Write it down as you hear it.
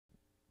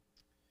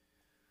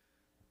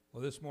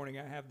Well, this morning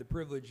I have the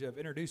privilege of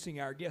introducing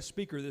our guest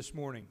speaker this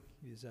morning.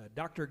 He's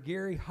Dr.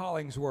 Gary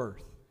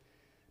Hollingsworth.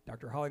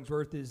 Dr.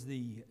 Hollingsworth is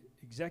the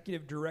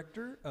executive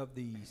director of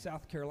the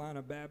South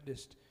Carolina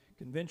Baptist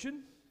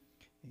Convention.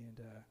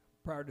 And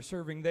prior to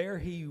serving there,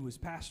 he was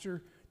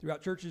pastor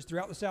throughout churches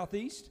throughout the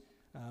Southeast.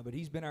 But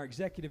he's been our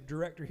executive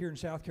director here in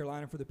South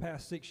Carolina for the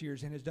past 6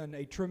 years and has done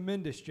a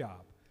tremendous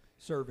job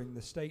serving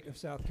the state of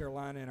South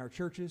Carolina and our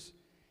churches.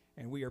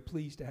 And we are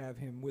pleased to have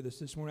him with us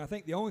this morning. I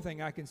think the only thing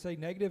I can say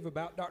negative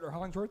about Dr.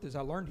 Hollingsworth is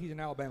I learned he's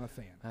an Alabama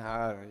fan.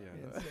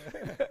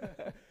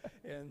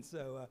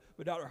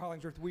 But Dr.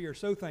 Hollingsworth, we are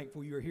so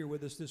thankful you are here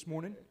with us this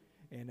morning.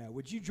 And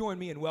would you join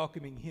me in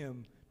welcoming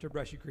him to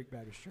Brushy Creek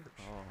Baptist Church?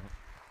 Oh.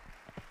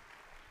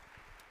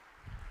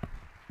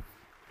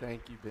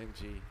 Thank you,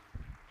 Benji.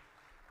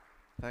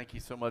 Thank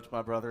you so much,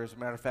 my brother. As a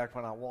matter of fact,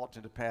 when I walked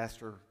into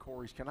Pastor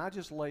Corey's, can I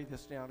just lay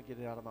this down and get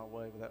it out of my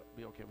way? Would that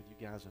be okay with you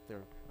guys up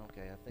there?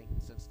 Okay, I think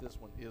since this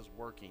one is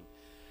working,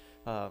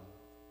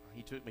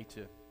 he took me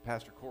to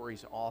Pastor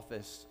Corey's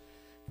office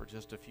for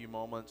just a few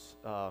moments,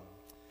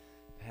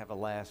 have a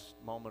last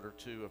moment or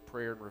two of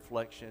prayer and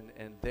reflection,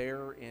 and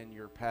there in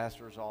your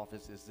pastor's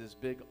office is this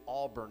big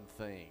Auburn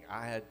thing.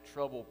 I had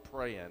trouble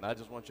praying. I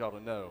just want y'all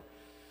to know.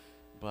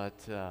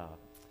 But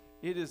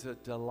it is a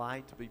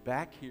delight to be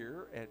back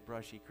here at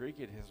Brushy Creek.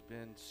 It has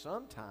been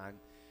some time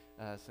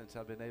since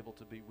I've been able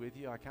to be with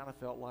you. I kind of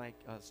felt like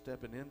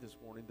stepping in this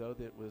morning, though,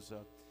 that was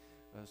a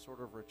sort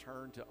of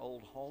return to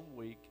old home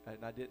week, and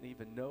I didn't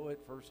even know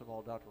it. First of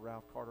all, Dr.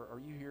 Ralph Carter, are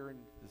you here in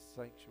the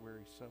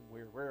sanctuary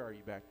somewhere? Where are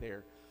you back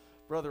there?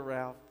 Brother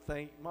Ralph,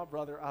 my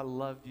brother, I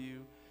love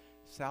you.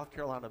 South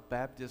Carolina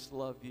Baptists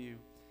love you,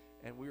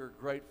 and we are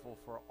grateful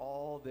for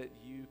all that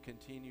you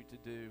continue to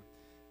do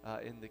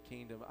in the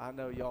kingdom. I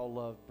know y'all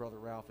love Brother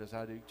Ralph as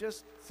I do.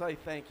 Just say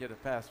thank you to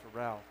Pastor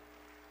Ralph.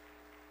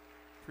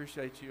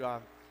 Appreciate you.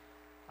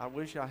 I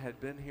wish I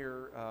had been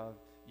here.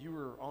 You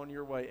were on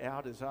your way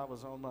out as I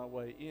was on my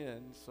way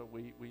in, so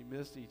we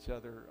missed each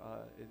other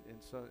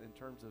in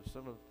terms of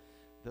some of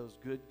those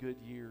good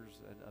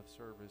years of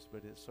service,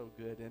 but it's so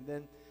good. And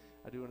then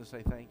I do want to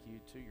say thank you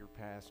to your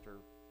pastor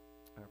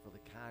for the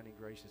kind and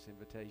gracious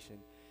invitation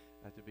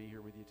to be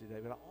here with you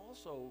today. But I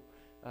also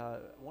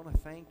want to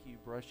thank you,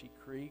 Brushy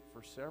Creek,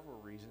 for several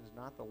reasons,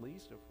 not the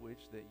least of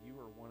which that you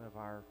are one of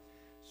our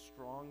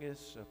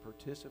strongest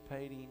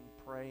participating,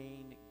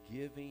 praying,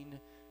 giving,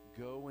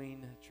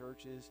 going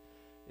churches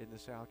in the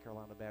South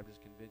Carolina Baptist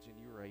Convention.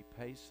 You are a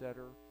pace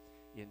setter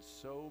in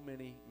so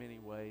many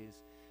ways,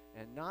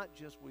 and not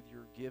just with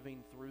your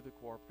giving through the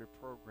cooperative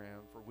program,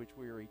 for which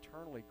we are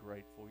eternally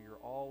grateful.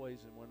 You're always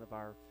in one of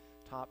our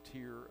top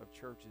tier of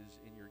churches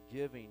in your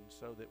giving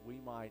so that we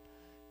might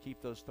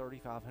keep those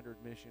 3,500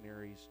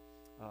 missionaries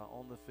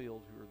on the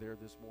field who are there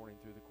this morning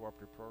through the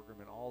cooperative program,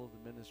 and all of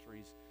the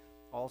ministries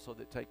also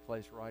that take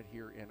place right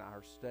here in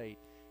our state.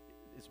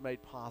 It's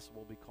made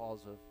possible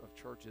because of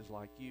churches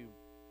like you.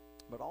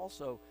 But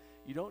also,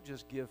 you don't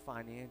just give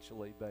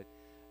financially, but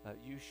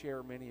you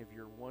share many of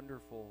your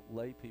wonderful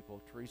lay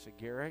people. Teresa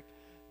Garrick,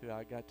 who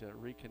I got to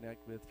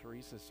reconnect with.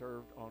 Teresa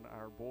served on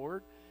our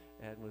board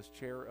and was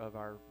chair of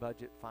our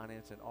Budget,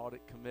 Finance, and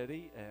Audit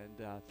Committee.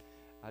 And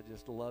I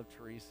just love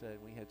Teresa,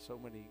 and we had so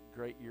many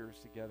great years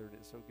together, and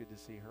it's so good to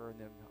see her. And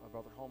then our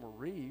brother Homer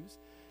Reeves,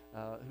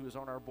 who is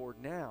on our board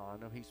now. I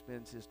know he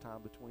spends his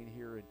time between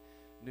here and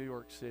New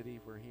York City,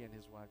 where he and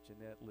his wife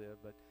Jeanette live.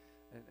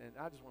 And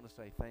I just want to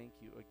say thank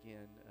you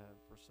again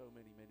for so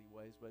many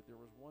ways. But there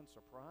was one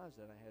surprise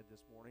that I had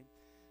this morning.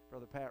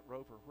 Brother Pat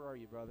Roper, where are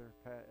you, brother?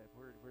 Pat,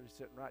 we're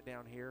sitting right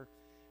down here.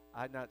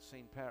 I'd not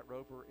seen Pat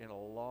Roper in a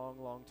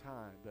long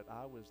time, but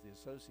I was the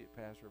associate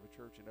pastor of a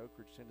church in Oak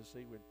Ridge,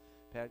 Tennessee, when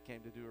Pat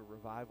came to do a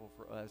revival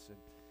for us,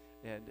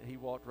 and he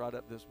walked right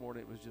up this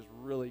morning. It was just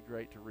really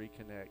great to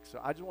reconnect.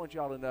 So I just want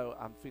y'all to know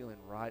I'm feeling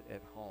right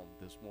at home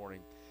this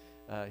morning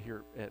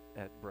here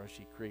at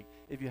Brushy Creek.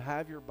 If you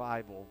have your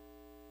Bible,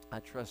 I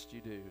trust you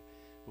do,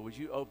 but would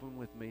you open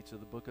with me to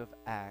the book of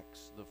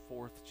Acts, the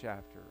 4th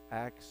chapter,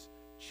 Acts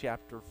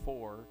chapter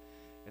 4.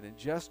 And in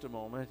just a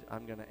moment,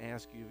 I'm going to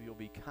ask you if you'll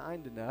be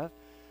kind enough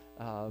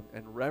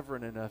and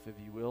reverent enough, if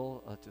you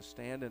will, to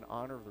stand in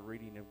honor of the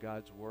reading of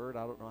God's Word.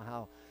 I don't know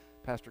how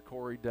Pastor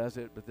Corey does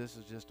it, but this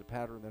is just a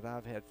pattern that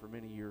I've had for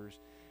many years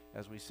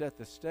as we set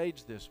the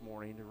stage this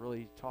morning to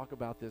really talk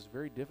about this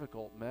very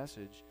difficult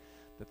message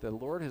that the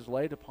Lord has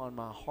laid upon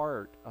my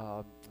heart.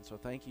 And so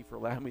thank you for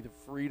allowing me the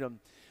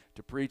freedom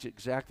to preach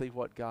exactly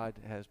what God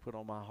has put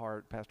on my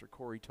heart. Pastor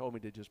Corey told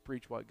me to just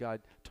preach what God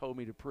told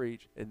me to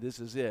preach, and this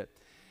is it.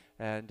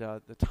 And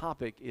the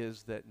topic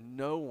is that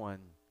no one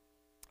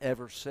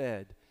ever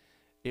said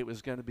it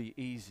was going to be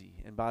easy.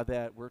 And by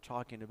that, we're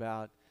talking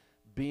about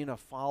being a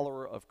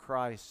follower of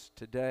Christ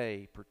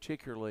today,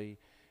 particularly,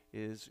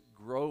 is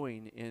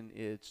growing in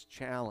its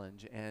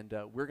challenge. And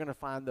we're going to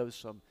find those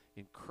some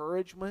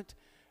encouragement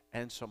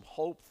and some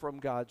hope from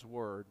God's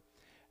Word.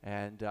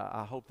 And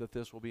I hope that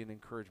this will be an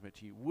encouragement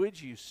to you. Would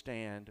you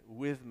stand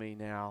with me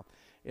now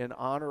in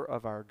honor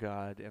of our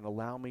God and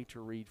allow me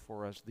to read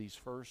for us these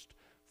first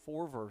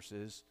 4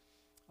 verses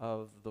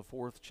of the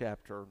 4th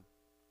chapter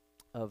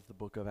of the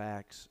book of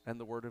Acts. And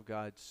the Word of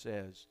God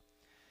says,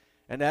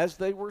 "And as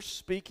they were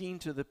speaking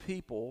to the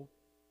people,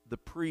 the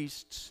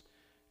priests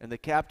and the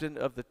captain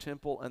of the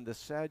temple and the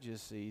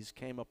Sadducees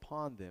came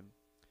upon them,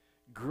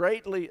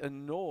 greatly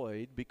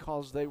annoyed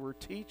because they were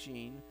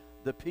teaching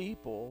the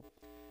people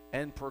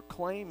and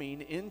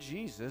proclaiming in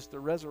Jesus the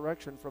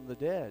resurrection from the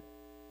dead.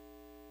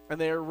 And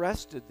they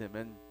arrested them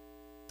and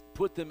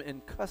put them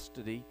in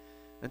custody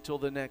until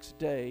the next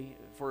day,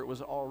 for it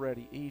was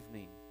already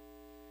evening.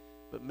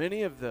 But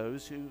many of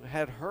those who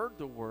had heard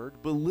the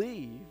word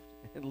believed,"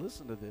 and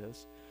listen to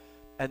this,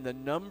 "and the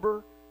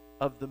number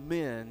of the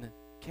men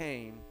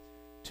came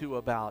to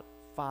about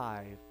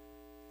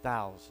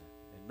 5,000.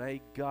 And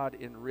may God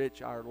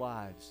enrich our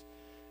lives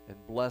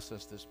and bless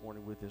us this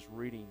morning with this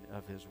reading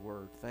of His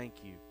Word.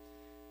 Thank you,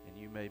 and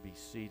you may be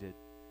seated.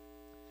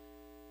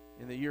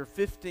 In the year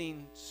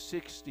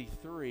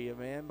 1563, a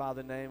man by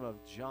the name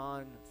of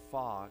John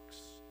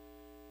Fox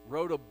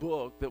wrote a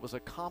book that was a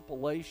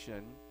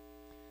compilation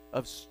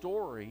of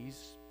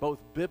stories, both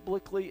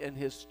biblically and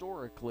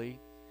historically,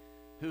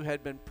 who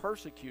had been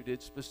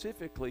persecuted,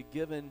 specifically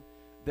given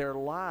their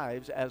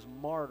lives as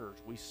martyrs.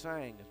 We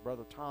sang, as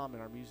Brother Tom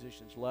and our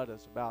musicians led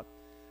us, about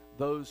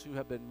those who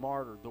have been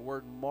martyred. The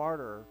word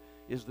martyr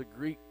is the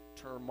Greek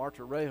term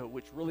martyreo,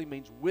 which really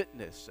means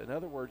witness. In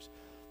other words,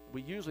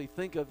 we usually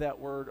think of that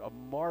word, a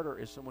martyr,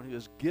 as someone who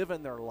has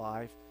given their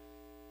life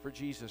for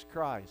Jesus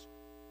Christ.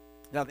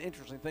 Now, the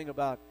interesting thing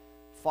about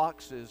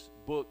Fox's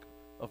book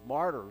of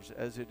Martyrs,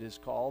 as it is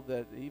called,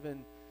 that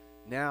even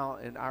now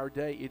in our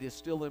day, it is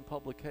still in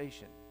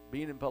publication,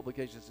 being in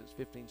publication since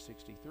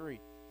 1563.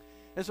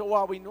 And so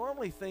while we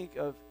normally think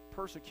of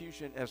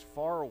persecution as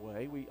far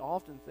away, we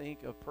often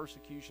think of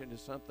persecution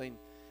as something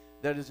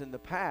that is in the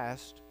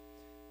past.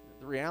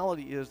 The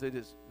reality is that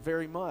it's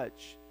very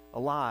much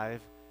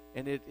alive,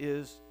 and it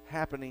is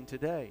happening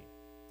today.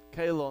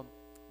 Kayla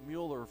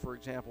Mueller, for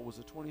example, was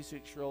a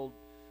 26-year-old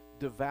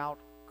devout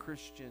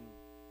Christian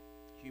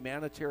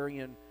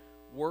humanitarian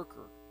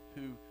worker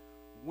who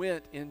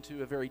went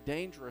into a very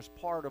dangerous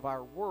part of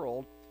our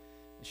world.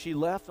 She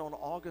left on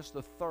August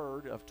the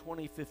 3rd of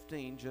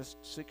 2015, just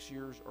 6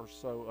 years or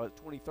so,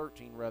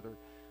 2013 rather,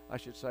 I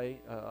should say,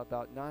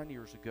 about 9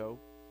 years ago.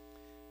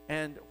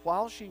 And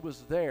while she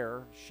was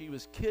there, she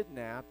was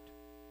kidnapped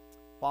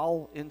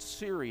while in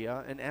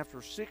Syria, and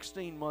after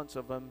 16 months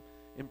of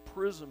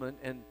imprisonment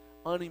and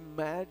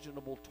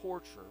unimaginable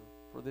torture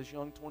for this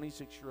young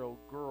 26-year-old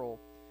girl,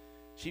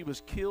 she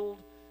was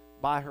killed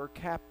by her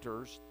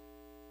captors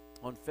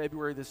on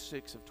February the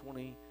 6th of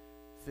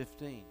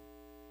 2015.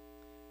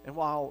 And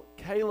while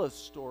Kayla's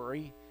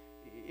story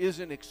is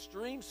an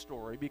extreme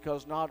story,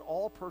 because not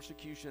all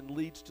persecution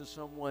leads to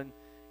someone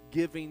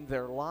giving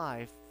their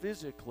life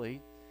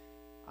physically,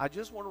 I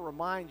just want to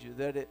remind you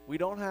that we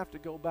don't have to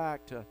go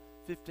back to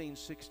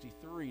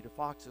 1563 to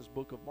Fox's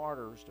Book of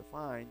Martyrs to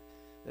find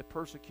that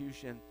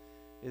persecution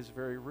is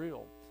very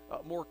real.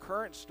 More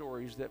current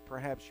stories that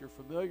perhaps you're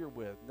familiar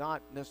with,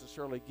 not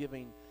necessarily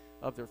giving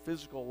of their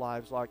physical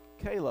lives like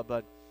Kayla,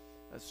 but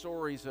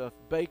stories of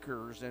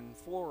bakers and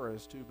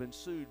florists who've been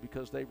sued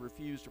because they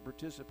refused to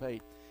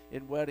participate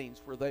in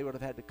weddings where they would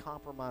have had to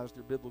compromise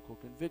their biblical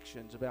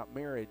convictions about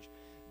marriage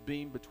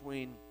being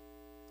between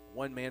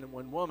one man and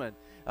one woman.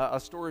 A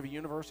story of a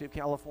University of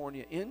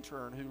California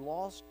intern who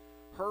lost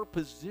her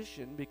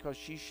position because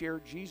she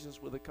shared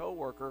Jesus with a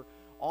coworker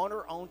on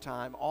her own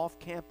time off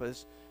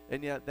campus,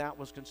 and yet that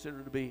was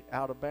considered to be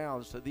out of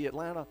bounds. So the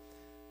Atlanta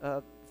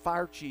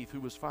fire chief,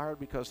 who was fired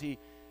because he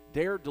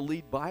dared to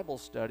lead Bible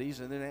studies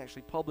and then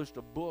actually published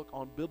a book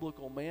on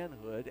biblical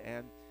manhood,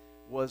 and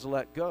was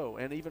let go.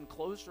 And even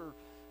closer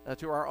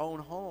to our own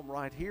home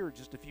right here,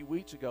 just a few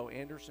weeks ago,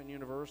 Anderson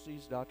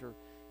University's Dr.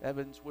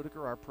 Evans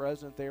Whitaker, our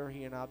president there,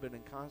 he and I have been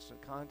in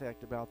constant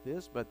contact about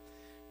this, but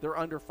they're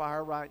under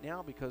fire right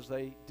now because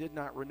they did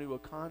not renew a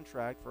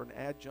contract for an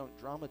adjunct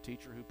drama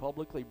teacher who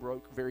publicly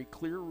broke very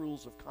clear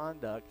rules of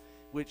conduct,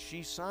 which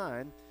she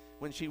signed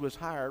when she was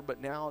hired, but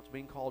now it's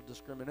being called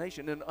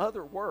discrimination. In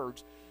other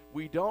words,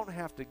 we don't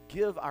have to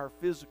give our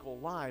physical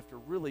life to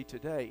really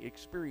today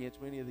experience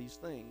many of these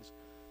things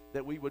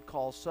that we would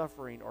call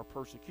suffering or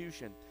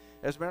persecution.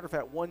 As a matter of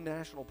fact, one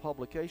national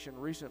publication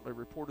recently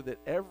reported that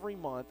every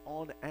month,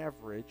 on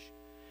average,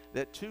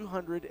 that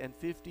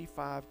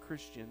 255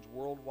 Christians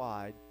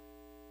worldwide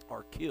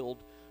are killed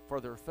for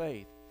their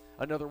faith.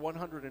 Another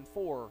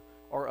 104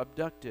 are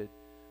abducted.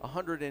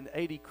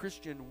 180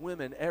 Christian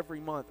women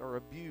every month are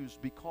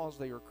abused because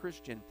they are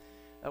Christian.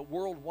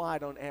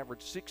 Worldwide, on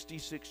average,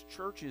 66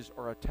 churches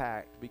are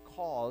attacked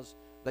because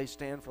they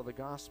stand for the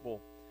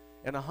gospel.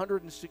 And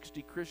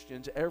 160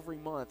 Christians every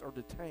month are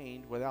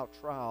detained without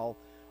trial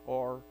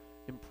or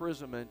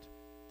imprisonment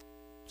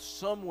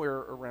somewhere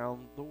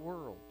around the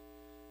world.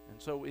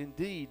 And so,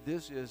 indeed,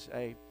 this is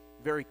a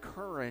very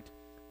current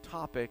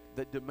topic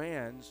that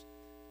demands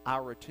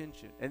our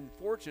attention. And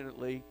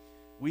fortunately,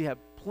 we have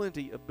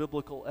plenty of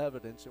biblical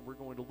evidence, and we're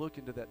going to look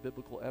into that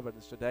biblical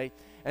evidence today.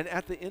 And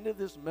at the end of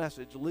this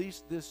message,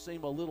 lest this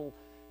seem a little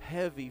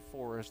heavy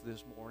for us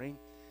this morning,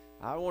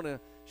 I want to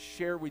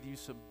share with you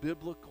some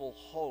biblical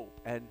hope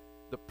and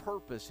the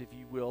purpose, if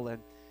you will,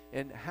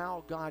 and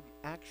how God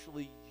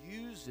actually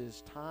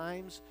uses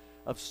times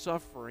of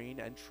suffering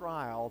and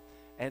trial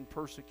and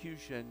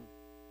persecution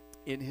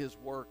in His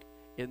work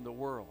in the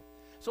world.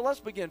 So let's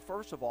begin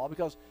first of all,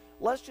 because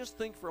let's just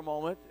think for a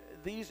moment.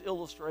 These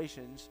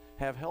illustrations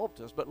have helped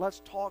us, but let's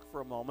talk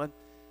for a moment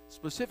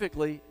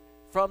specifically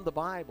from the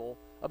Bible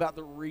about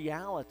the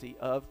reality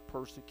of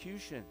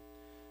persecution.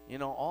 You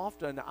know,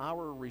 often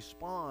our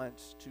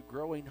response to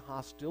growing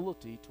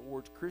hostility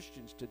towards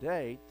Christians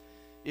today,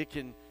 it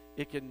can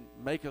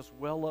make us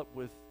well up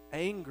with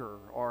anger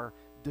or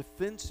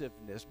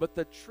defensiveness. But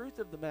the truth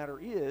of the matter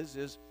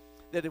is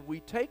that if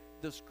we take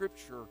the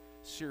Scripture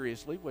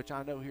seriously, which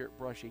I know here at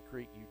Brushy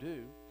Creek you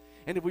do,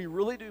 and if we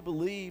really do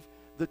believe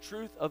the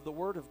truth of the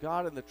Word of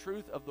God and the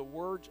truth of the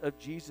words of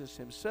Jesus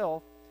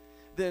Himself,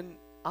 then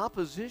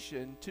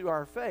opposition to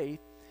our faith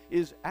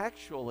is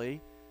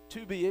actually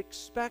to be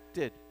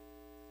expected.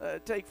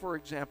 Take, for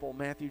example,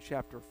 Matthew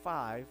chapter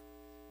 5,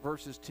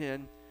 verses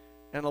 10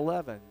 and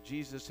 11.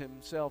 Jesus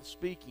Himself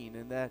speaking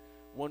in that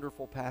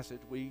wonderful passage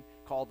we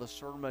call the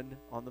Sermon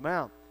on the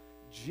Mount.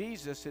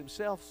 Jesus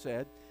Himself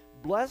said,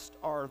 "Blessed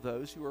are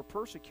those who are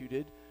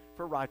persecuted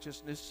for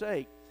righteousness'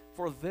 sake,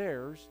 for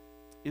theirs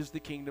is the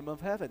kingdom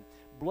of heaven.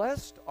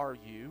 Blessed are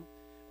you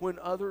when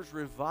others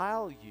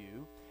revile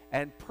you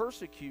and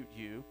persecute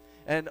you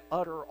and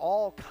utter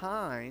all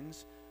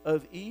kinds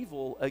of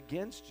evil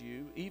against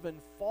you, even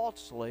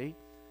falsely,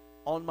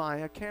 on my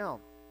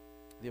account."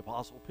 The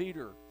Apostle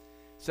Peter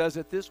says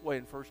it this way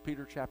in 1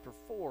 Peter chapter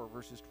 4,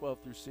 verses 12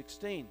 through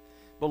 16.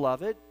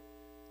 "Beloved,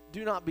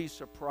 do not be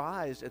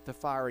surprised at the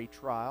fiery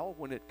trial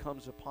when it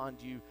comes upon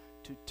you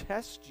to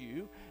test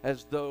you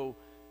as though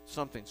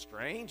something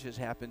strange has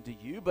happened to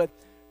you, but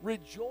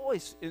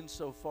rejoice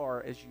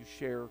insofar as you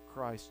share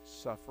Christ's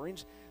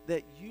sufferings,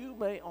 that you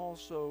may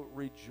also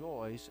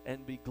rejoice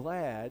and be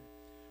glad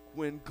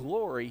when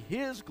glory,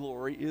 His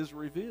glory, is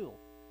revealed."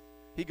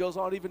 He goes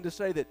on even to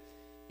say that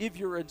if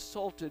you're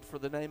insulted for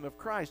the name of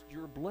Christ,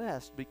 you're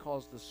blessed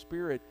because the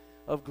Spirit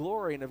of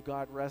glory and of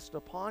God rests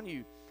upon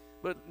you.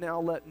 "But now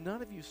let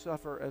none of you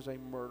suffer as a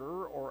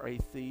murderer or a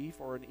thief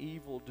or an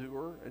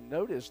evildoer," and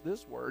notice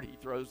this word he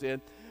throws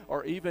in,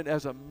 "or even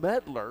as a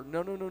meddler."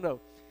 No.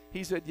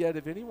 He said, "Yet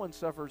if anyone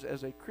suffers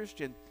as a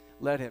Christian,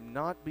 let him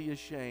not be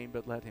ashamed,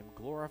 but let him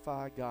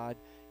glorify God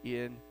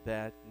in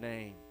that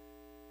name."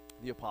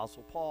 The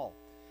Apostle Paul,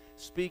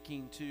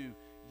 speaking to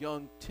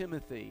young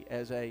Timothy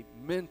as a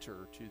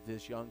mentor to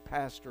this young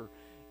pastor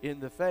in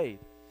the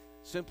faith,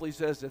 simply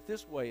says it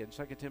this way in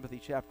 2 Timothy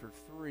chapter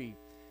 3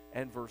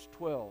 and verse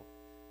 12.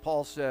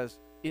 Paul says,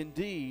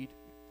 "Indeed,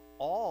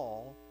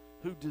 all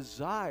who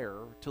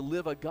desire to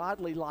live a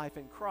godly life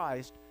in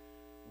Christ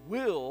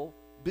will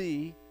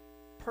be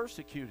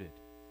persecuted."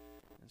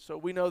 And so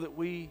we know that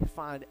we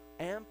find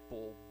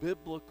ample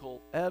biblical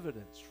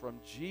evidence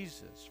from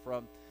Jesus,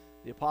 from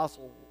the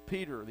Apostle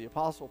Peter, the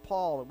Apostle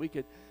Paul, and we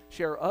could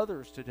share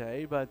others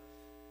today, but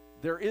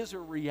there is a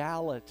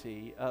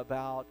reality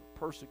about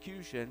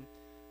persecution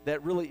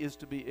that really is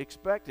to be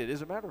expected.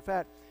 As a matter of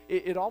fact,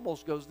 it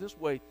almost goes this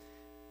way,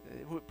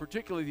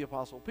 particularly the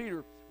Apostle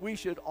Peter. We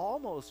should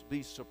almost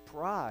be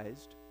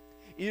surprised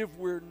if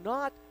we're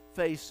not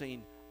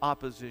facing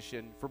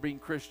opposition for being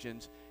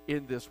Christians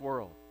in this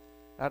world.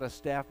 I had a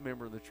staff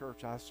member in the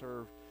church I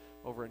served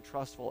over in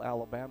Trussville,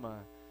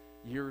 Alabama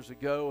years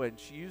ago, and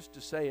she used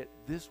to say it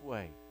this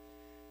way.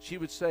 She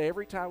would say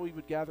every time we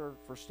would gather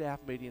for staff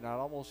meeting, I'd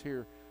almost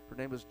hear, her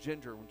name was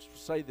Ginger, would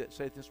say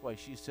it this way.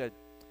 She said,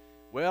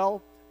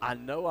 "Well, I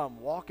know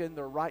I'm walking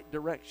the right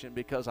direction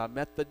because I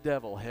met the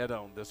devil head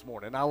on this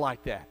morning." I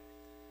like that.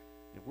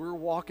 If we're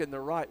walking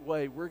the right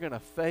way, we're going to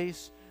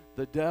face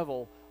the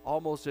devil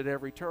almost at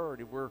every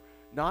turn. If we're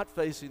not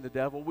facing the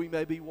devil, we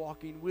may be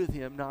walking with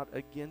him, not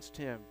against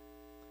him.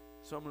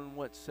 Someone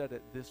once said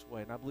it this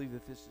way, and I believe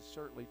that this is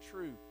certainly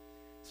true.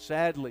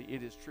 Sadly,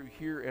 it is true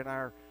here in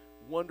our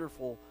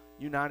wonderful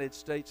United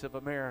States of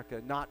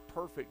America, not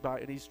perfect by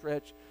any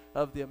stretch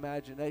of the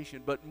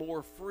imagination, but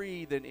more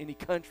free than any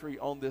country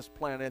on this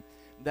planet.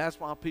 That's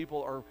why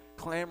people are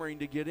clamoring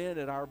to get in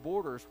at our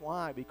borders.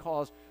 Why?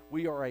 Because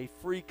we are a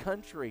free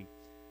country.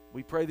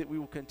 We pray that we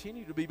will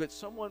continue to be, but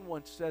someone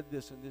once said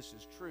this, and this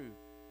is true.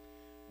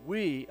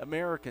 We,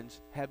 Americans,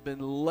 have been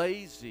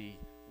lazy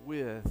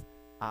with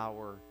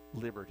our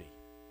liberty.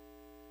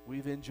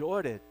 We've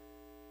enjoyed it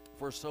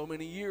for so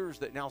many years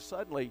that now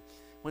suddenly,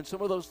 when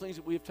some of those things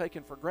that we have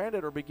taken for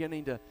granted are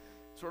beginning to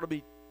sort of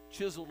be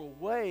chiseled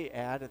away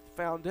at the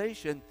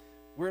foundation,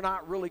 we're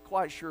not really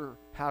quite sure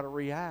how to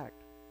react.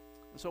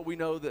 And so we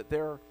know that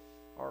there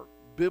are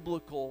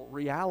biblical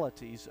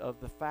realities of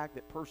the fact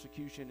that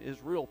persecution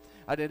is real.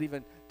 I didn't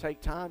even take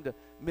time to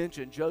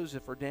mention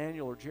Joseph or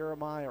Daniel or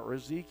Jeremiah or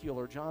Ezekiel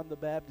or John the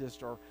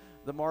Baptist or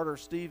the martyr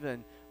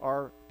Stephen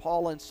or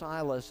Paul and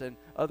Silas and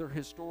other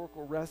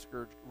historical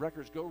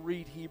records. Go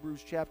read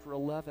Hebrews chapter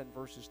 11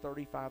 verses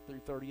 35 through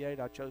 38.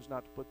 I chose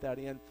not to put that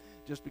in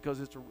just because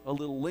it's a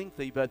little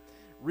lengthy, but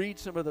read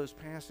some of those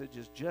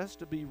passages just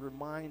to be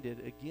reminded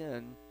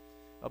again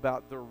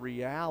about the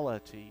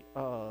reality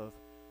of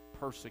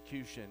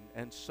persecution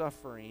and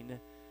suffering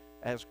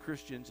as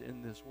Christians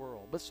in this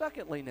world. But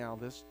secondly, now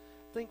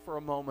think for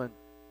a moment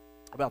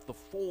about the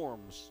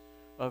forms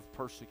of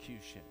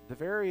persecution, the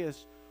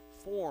various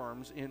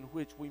forms in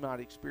which we might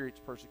experience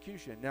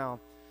persecution. Now,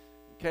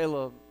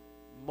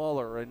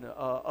 Mueller and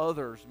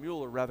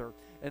Mueller,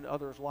 and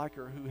others like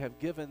her who have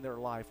given their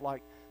life,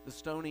 like the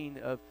stoning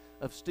of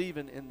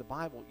Stephen in the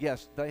Bible.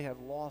 Yes, they have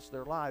lost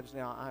their lives.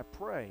 Now, I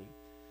pray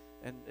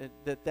and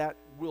that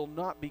will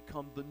not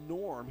become the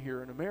norm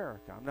here in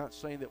America. I'm not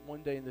saying that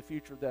one day in the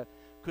future that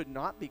could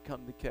not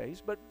become the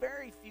case, but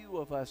very few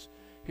of us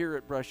here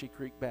at Brushy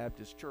Creek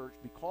Baptist Church,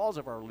 because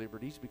of our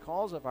liberties,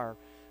 because of our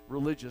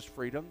religious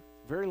freedom,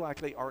 very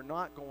likely are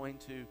not going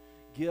to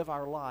give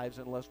our lives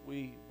unless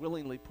we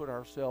willingly put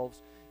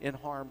ourselves in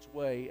harm's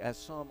way, as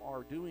some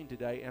are doing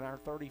today. And our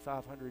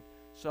 3,500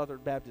 Southern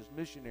Baptist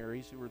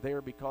missionaries who are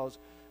there because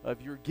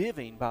of your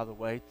giving, by the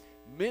way,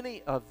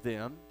 many of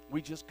them,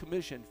 we just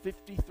commissioned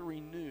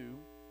 53 new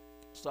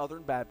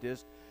Southern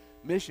Baptist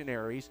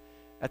missionaries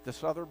at the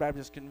Southern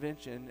Baptist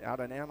Convention out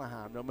in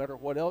Anaheim. No matter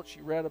what else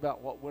you read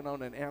about what went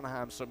on in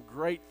Anaheim, some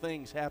great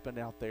things happened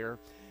out there.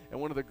 And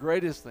one of the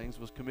greatest things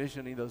was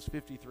commissioning those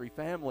 53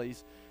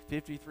 families,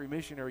 53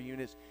 missionary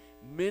units.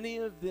 Many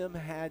of them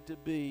had to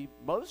be,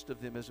 most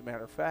of them as a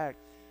matter of fact,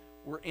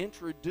 were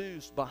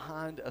introduced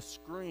behind a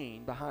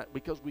screen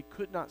because we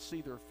could not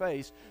see their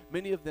face.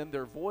 Many of them,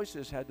 their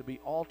voices had to be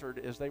altered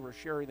as they were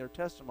sharing their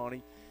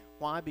testimony.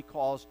 Why?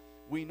 Because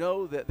we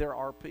know that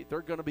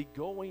they're going to be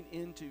going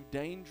into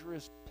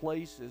dangerous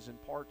places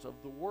and parts of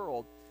the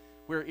world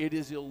where it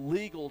is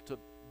illegal to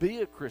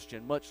be a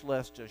Christian, much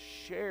less to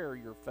share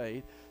your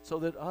faith so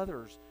that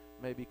others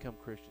may become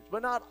Christians.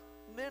 But not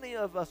many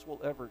of us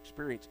will ever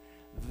experience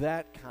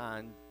that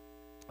kind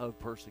of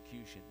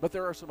persecution. But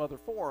there are some other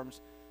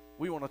forms.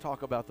 We want to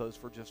talk about those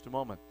for just a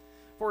moment.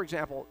 For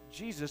example,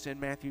 Jesus in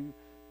Matthew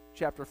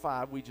chapter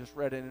 5, we just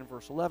read it in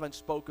verse 11,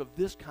 spoke of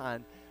this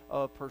kind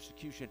of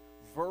persecution,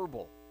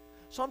 verbal.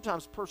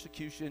 Sometimes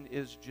persecution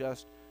is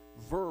just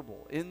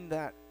verbal. In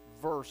that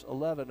verse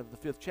 11 of the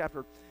 5th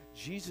chapter,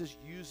 Jesus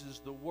uses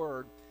the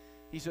word,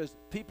 he says,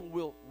 people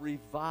will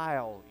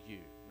revile you.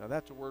 Now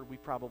that's a word we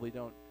probably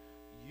don't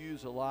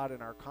use a lot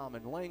in our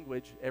common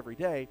language every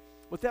day,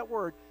 but that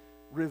word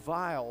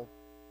revile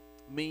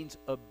means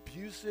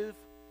abusive,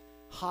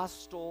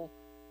 hostile,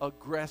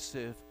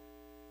 aggressive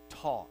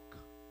talk.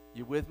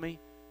 You with me?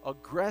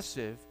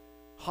 Aggressive,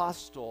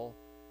 hostile,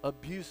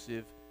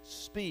 abusive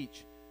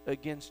speech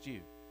against you.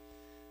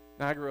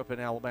 Now, I grew up in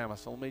Alabama,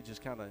 so let me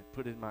just kind of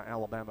put in my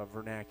Alabama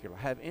vernacular.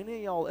 Have any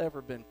of y'all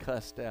ever been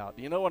cussed out?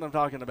 Do you know what I'm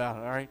talking about,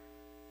 all right?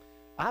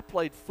 I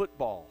played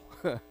football.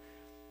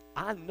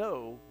 I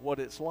know what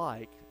it's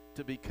like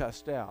to be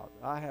cussed out.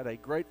 I had a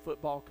great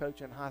football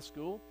coach in high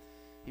school.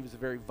 He was a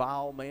very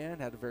vile man,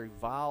 had a very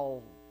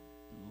vile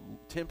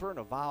temper and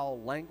a vile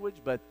language,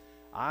 but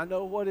I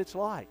know what it's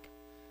like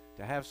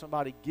to have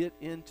somebody get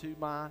into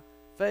my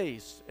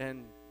face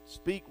and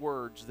speak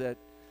words that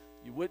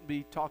you wouldn't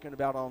be talking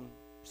about on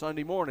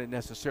Sunday morning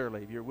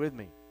necessarily, if you're with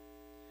me.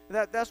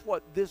 That's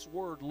what this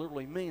word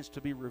literally means,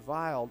 to be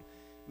reviled.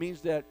 It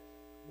means that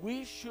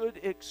we should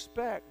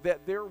expect that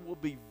there will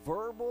be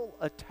verbal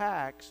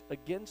attacks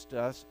against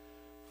us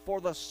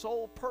for the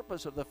sole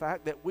purpose of the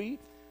fact that we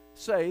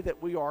say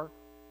that we are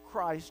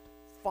Christ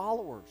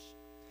followers.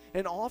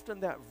 And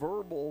often that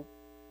verbal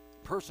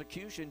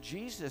persecution,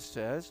 Jesus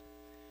says,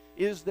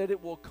 is that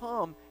it will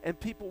come and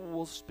people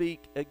will speak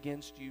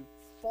against you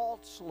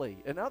falsely.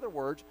 In other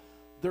words,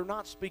 they're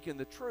not speaking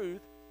the truth,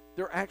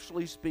 they're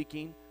actually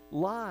speaking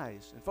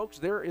lies. And folks,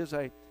 there is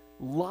a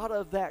lot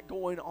of that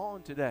going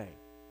on today.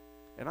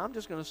 And I'm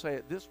just going to say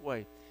it this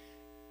way.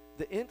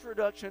 The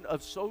introduction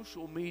of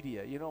social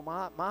media, you know,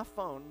 my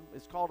phone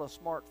is called a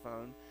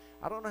smartphone.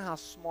 I don't know how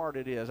smart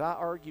it is. I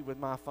argue with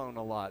my phone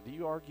a lot. Do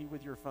you argue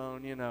with your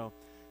phone? You know,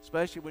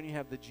 especially when you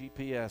have the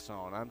GPS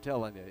on. I'm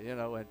telling you, you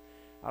know, and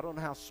I don't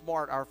know how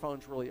smart our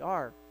phones really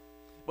are.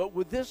 But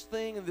with this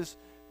thing and this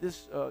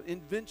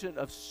invention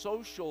of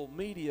social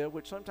media,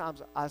 which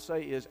sometimes I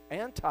say is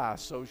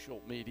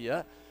anti-social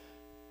media,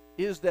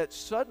 is that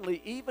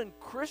suddenly even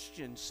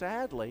Christians,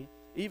 sadly,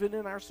 even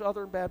in our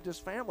Southern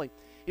Baptist family,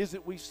 is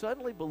that we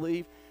suddenly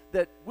believe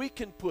that we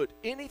can put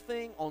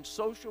anything on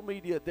social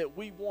media that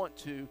we want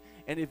to,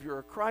 and if you're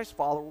a Christ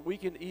follower, we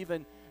can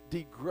even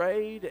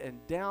degrade and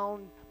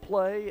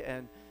downplay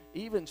and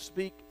even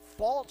speak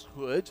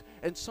falsehoods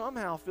and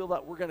somehow feel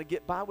that we're going to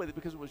get by with it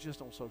because it was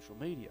just on social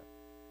media.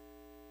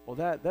 Well,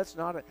 that's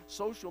not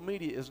social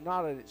media is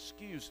not an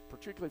excuse,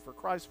 particularly for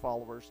Christ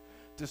followers,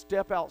 to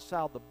step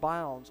outside the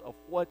bounds of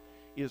what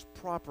is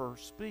proper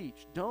speech.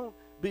 Don't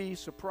be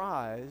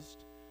surprised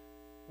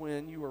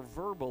when you are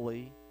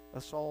verbally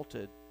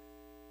assaulted.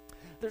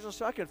 There's a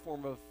second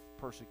form of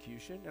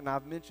persecution, and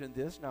I've mentioned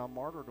this. Now,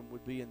 martyrdom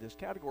would be in this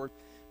category,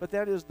 but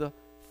that is the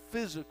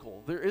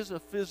physical. There is a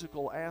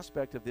physical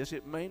aspect of this.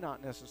 It may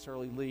not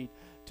necessarily lead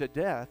to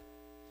death,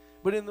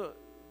 but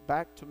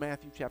back to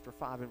Matthew chapter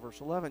 5 and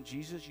verse 11,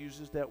 Jesus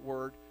uses that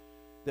word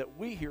that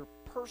we hear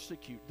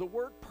persecute. The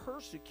word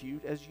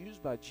persecute, as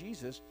used by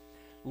Jesus,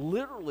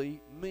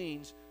 literally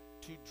means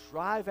to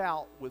drive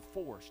out with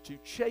force, to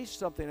chase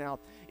something out.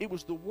 It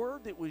was the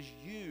word that was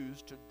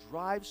used to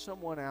drive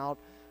someone out,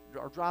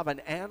 or drive an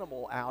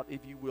animal out, if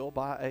you will,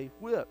 by a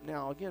whip.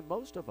 Now, again,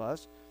 most of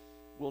us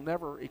will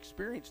never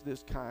experience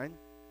this kind,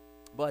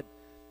 but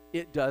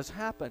it does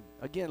happen.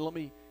 Again, let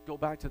me go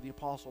back to the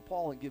Apostle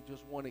Paul and give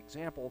just one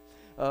example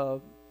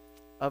of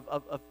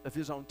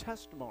his own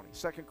testimony.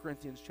 2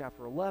 Corinthians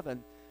chapter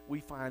 11, we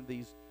find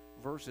these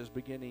verses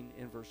beginning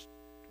in verse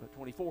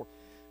 24.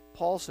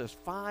 Paul says,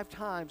 5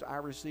 times I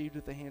received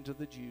at the hands of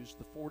the Jews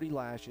the 40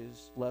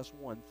 lashes less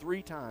one.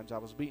 3 times I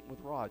was beaten with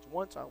rods.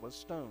 Once I was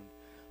stoned.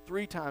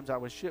 3 times I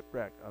was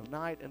shipwrecked. A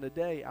night and a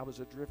day I was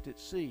adrift at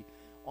sea,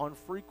 on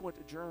frequent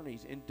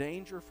journeys, in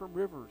danger from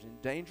rivers, in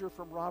danger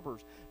from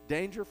robbers,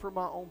 danger from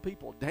my own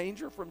people,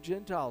 danger from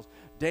Gentiles,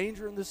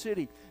 danger in the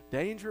city,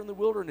 danger in the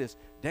wilderness,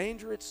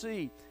 danger at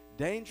sea,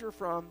 danger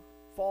from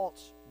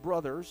false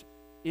brothers,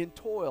 in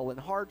toil and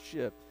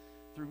hardship,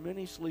 through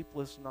many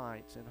sleepless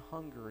nights, and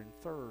hunger and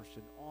thirst,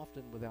 and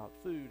often without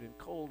food, and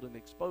cold and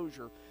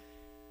exposure.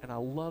 And I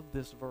love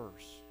this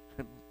verse.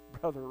 And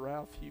Brother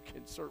Ralph, you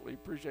can certainly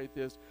appreciate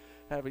this,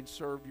 having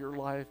served your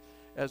life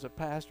as a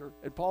pastor.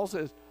 And Paul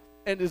says,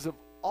 and as if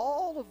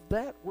all of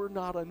that were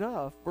not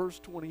enough, verse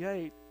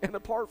 28, and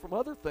apart from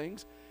other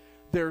things,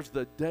 there's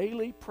the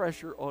daily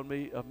pressure on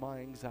me of my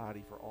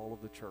anxiety for all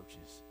of the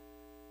churches.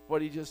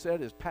 What he just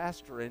said is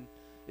pastoring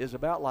is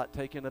about like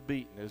taking a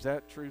beating. Is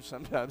that true?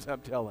 Sometimes,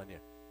 I'm telling you.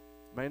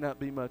 May not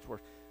be much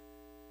worse.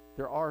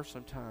 There are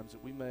some times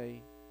that we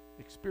may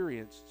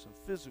experience some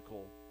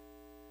physical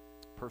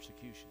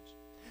persecutions.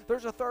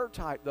 There's a third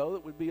type, though,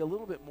 that would be a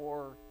little bit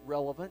more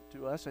relevant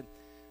to us, and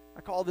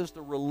I call this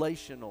the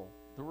relational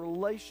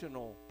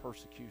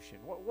persecution.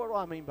 What do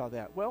I mean by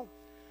that? Well,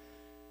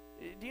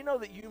 do you know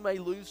that you may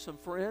lose some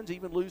friends,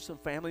 even lose some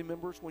family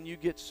members when you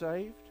get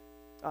saved?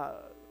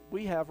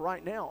 We have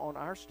right now on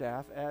our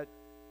staff at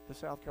the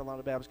South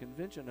Carolina Baptist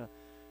Convention a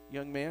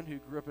young man who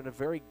grew up in a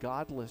very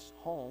godless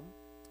home.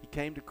 He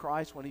came to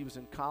Christ when he was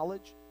in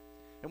college.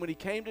 And when he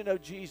came to know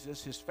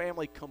Jesus, his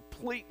family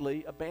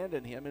completely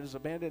abandoned him and has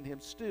abandoned him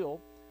still.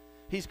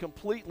 He's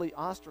completely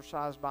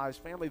ostracized by his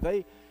family.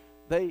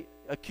 They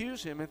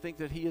accuse him and think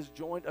that he has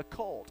joined a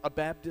cult, a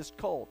Baptist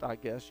cult, I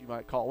guess you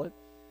might call it.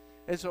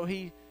 And so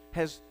he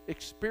has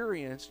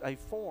experienced a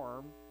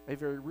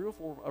very real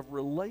form of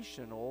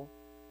relational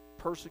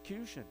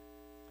persecution.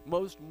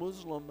 Most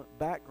Muslim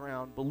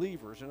background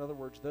believers, in other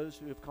words, those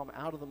who have come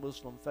out of the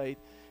Muslim faith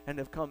and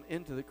have come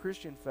into the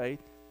Christian faith,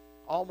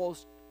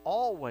 almost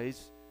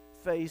always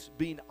face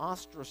being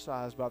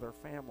ostracized by their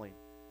family,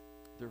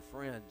 their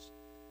friends,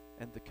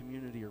 and the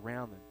community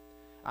around them.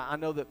 I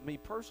know that me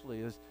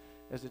personally,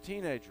 as a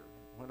teenager,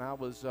 when I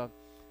was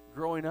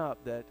growing up,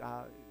 that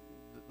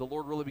the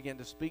Lord really began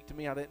to speak to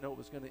me. I didn't know it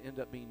was going to end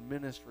up being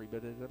ministry,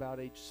 but at about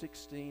age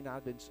 16,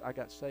 I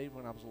got saved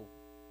when I was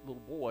a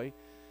little boy,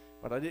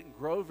 but I didn't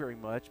grow very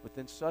much. But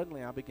then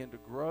suddenly I began to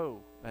grow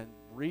and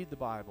read the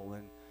Bible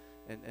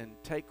and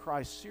take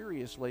Christ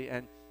seriously.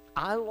 And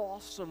I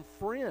lost some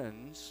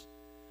friends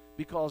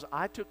because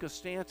I took a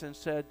stance and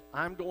said,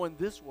 I'm going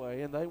this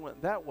way, and they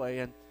went that way.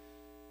 And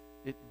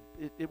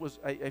it was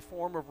a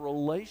form of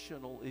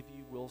relational, if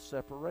you will,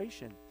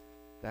 separation.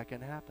 That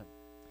can happen.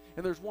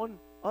 And there's one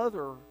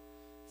other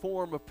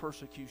form of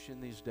persecution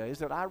these days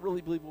that I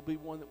really believe will be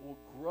one that will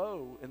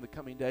grow in the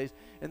coming days,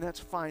 and that's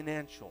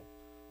financial.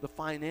 The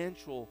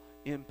financial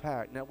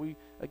impact. Now, we,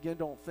 again,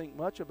 don't think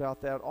much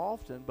about that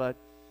often, but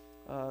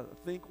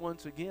think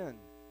once again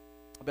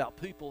about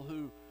people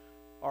who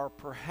are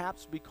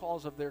perhaps,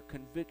 because of their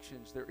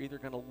convictions, they're either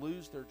going to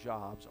lose their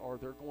jobs or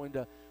they're going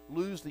to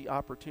lose the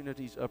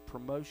opportunities of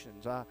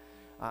promotions.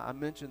 I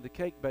mentioned the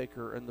cake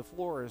baker and the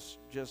florist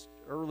just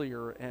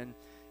earlier, and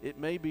it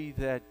may be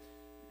that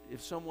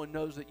if someone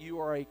knows that you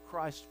are a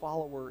Christ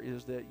follower,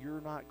 is that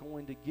you're not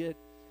going to get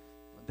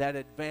that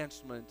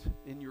advancement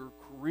in your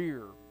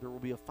career. There will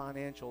be a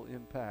financial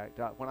impact.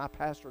 When I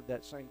pastored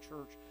that same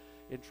church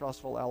in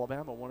Trussville,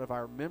 Alabama, one of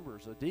our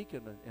members, a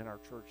deacon in our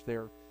church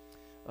there,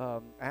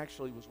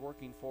 actually was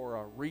working for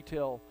a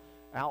retail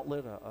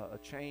outlet, a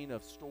chain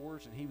of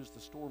stores, and he was the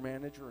store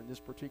manager in this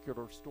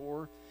particular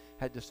store,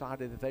 had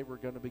decided that they were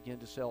going to begin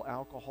to sell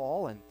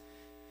alcohol, and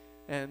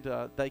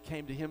they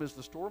came to him as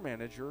the store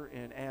manager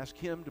and asked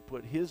him to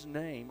put his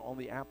name on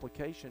the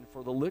application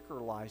for the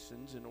liquor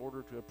license in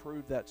order to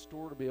approve that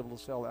store to be able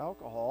to sell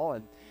alcohol.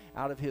 And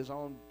out of his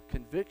own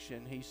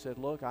conviction, he said,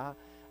 look,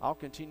 I'll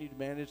continue to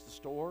manage the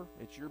store.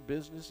 It's your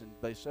business, and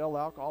they sell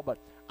alcohol, but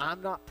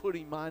I'm not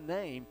putting my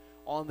name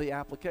on the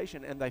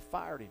application. And they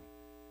fired him.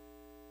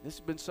 This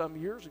has been some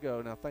years ago,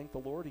 and I thank the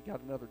Lord he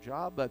got another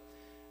job, but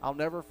I'll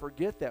never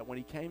forget that when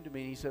he came to me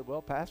and he said,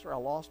 well, Pastor, I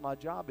lost my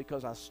job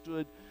because I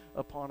stood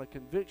upon a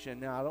conviction.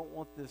 Now, I don't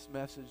want this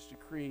message to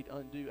create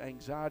undue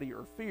anxiety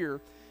or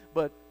fear,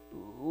 but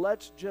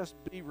let's just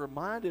be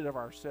reminded of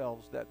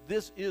ourselves that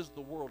this is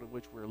the world in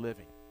which we're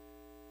living.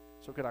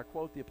 So could I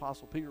quote the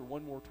Apostle Peter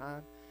one more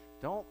time?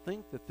 Don't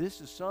think that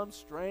this is some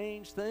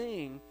strange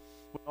thing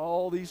when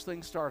all these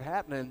things start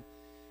happening.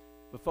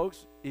 But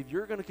folks, if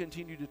you're going to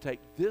continue to take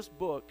this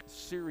book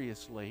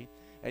seriously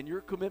and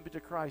your commitment to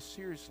Christ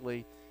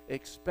seriously,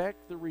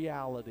 expect the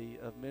reality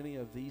of many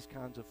of these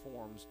kinds of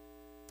forms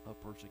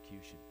of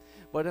persecution.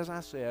 But as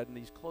I said, in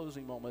these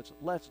closing moments,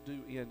 let's do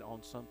end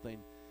on something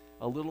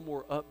a little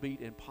more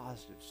upbeat and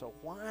positive. So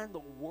why in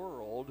the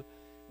world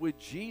would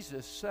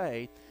Jesus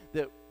say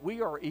that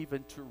we are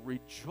even to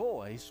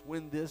rejoice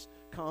when this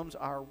comes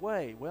our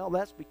way? Well,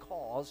 that's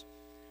because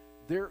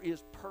there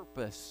is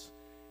purpose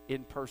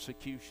in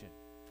persecution.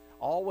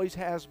 Always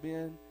has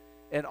been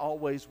and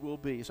always will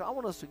be. So I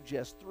want to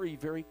suggest 3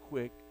 very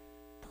quick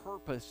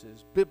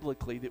purposes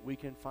biblically that we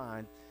can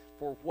find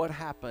for what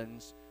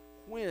happens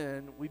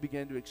when we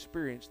begin to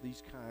experience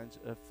these kinds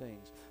of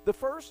things. The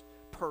first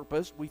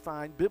purpose we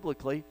find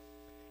biblically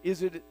is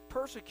that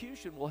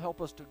persecution will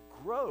help us to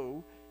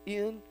grow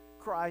in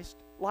Christ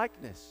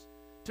likeness.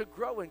 To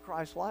grow in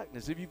Christ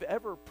likeness. If you've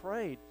ever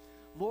prayed,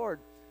 Lord,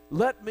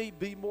 let me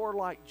be more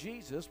like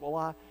Jesus,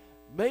 well,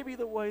 maybe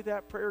the way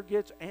that prayer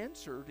gets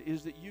answered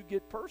is that you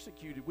get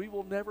persecuted. We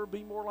will never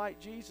be more like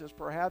Jesus,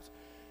 perhaps,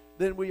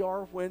 than we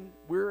are when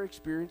we're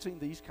experiencing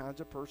these kinds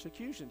of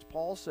persecutions.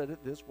 Paul said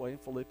it this way in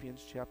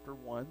Philippians chapter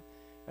 1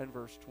 and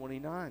verse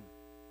 29.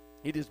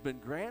 It has been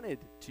granted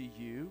to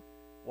you,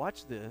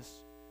 watch this,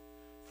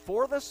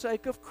 for the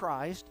sake of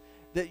Christ,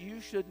 that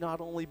you should not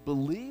only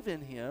believe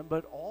in him,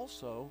 but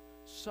also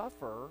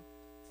suffer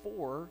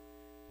for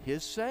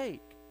his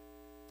sake.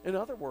 In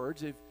other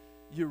words, if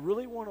you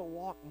really want to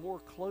walk more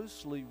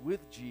closely with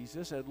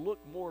Jesus and look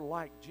more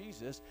like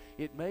Jesus,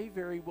 it may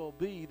very well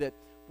be that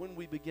when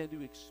we begin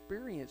to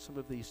experience some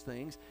of these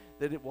things,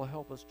 that it will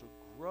help us to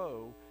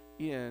grow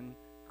in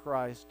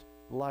Christ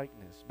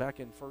likeness. Back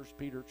in 1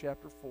 Peter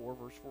chapter 4,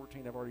 verse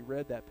 14, I've already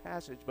read that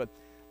passage, but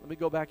let me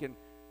go back and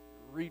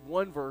read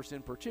one verse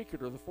in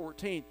particular, the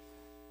 14th,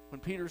 when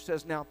Peter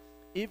says, now,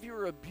 if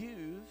you're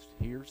abused,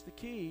 here's the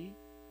key,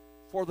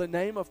 for the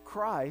name of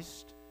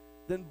Christ,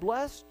 then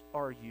blessed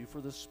are you,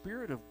 for the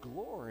Spirit of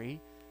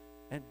glory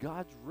and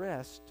God's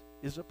rest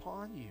is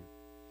upon you.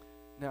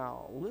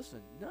 Now,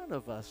 listen, none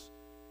of us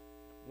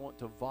want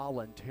to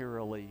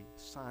voluntarily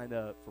sign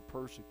up for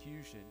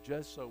persecution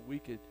just so we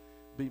could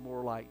be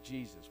more like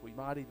Jesus. We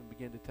might even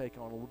begin to take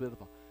on a little bit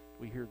of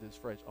we hear this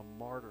phrase, a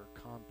martyr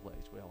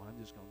complex. Well,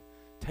 I'm just going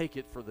to take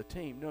it for the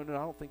team. No, I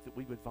don't think that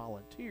we would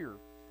volunteer.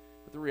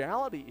 But the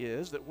reality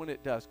is that when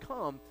it does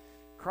come,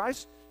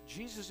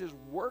 Jesus is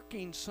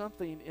working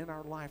something in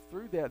our life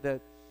through that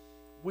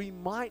we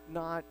might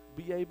not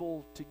be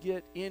able to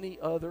get any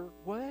other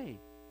way.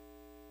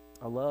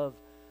 I love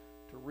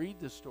to read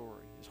the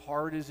story, as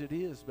hard as it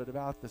is, but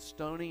about the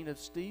stoning of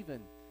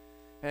Stephen.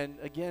 And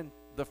again,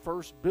 the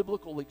first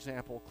biblical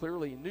example,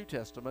 clearly in New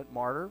Testament,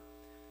 martyred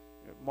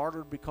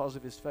because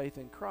of his faith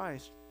in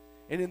Christ.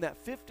 And in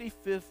that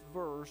 55th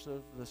verse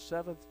of the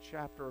 7th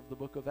chapter of the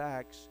book of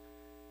Acts,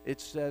 it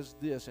says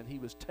this, and he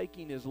was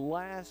taking his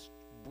last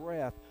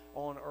breath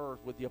on earth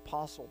with the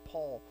apostle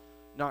Paul,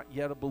 not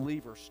yet a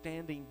believer,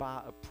 standing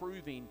by,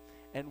 approving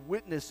and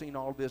witnessing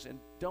all this. And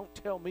don't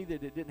tell me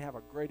that it didn't have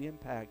a great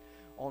impact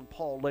on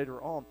Paul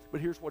later on.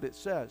 But here's what it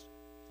says.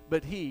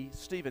 But he,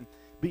 Stephen,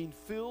 being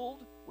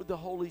filled with the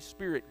Holy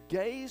Spirit,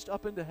 gazed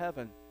up into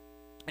heaven,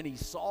 and he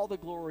saw the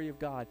glory of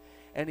God,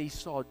 and he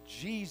saw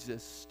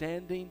Jesus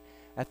standing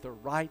at the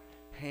right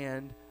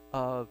hand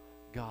of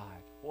God.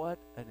 What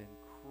an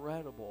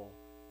incredible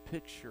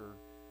picture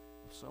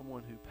of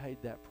someone who paid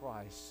that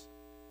price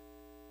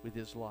with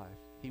his life.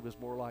 He was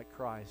more like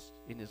Christ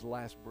in his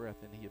last breath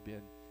than he had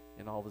been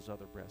in all of his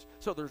other breaths.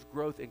 So there's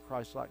growth in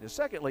Christ's likeness.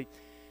 Secondly,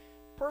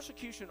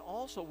 persecution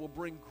also will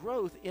bring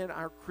growth in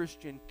our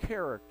Christian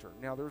character.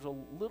 Now, there's a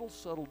little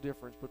subtle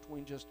difference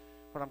between just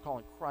what I'm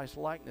calling Christ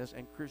likeness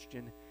and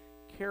Christian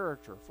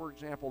character. For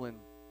example, in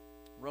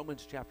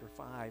Romans chapter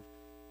 5,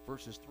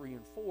 verses 3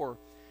 and 4,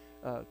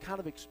 kind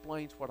of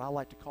explains what I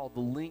like to call the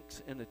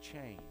links in a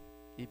chain,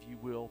 if you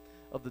will,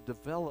 of the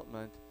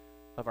development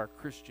of our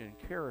Christian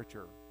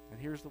character. And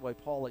here's the way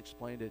Paul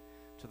explained it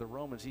to the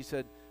Romans. He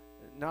said,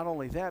 not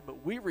only that,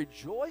 but we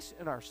rejoice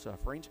in our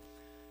sufferings.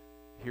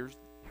 Here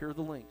are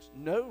the links.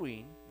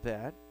 Knowing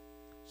that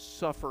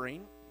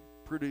suffering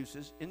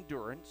produces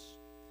endurance,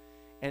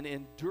 and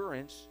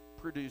endurance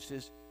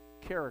produces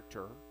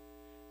character,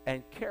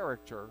 and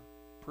character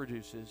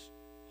produces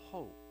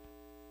hope.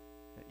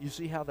 You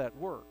see how that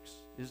works,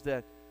 is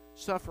that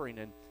suffering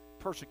and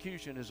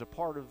persecution is a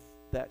part of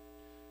that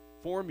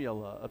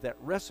formula, of that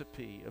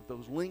recipe, of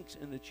those links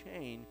in the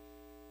chain,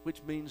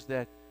 which means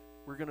that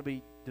we're going to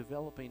be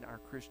developing our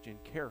Christian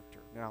character.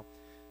 Now,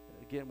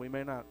 again, we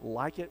may not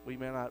like it, we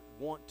may not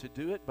want to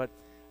do it, but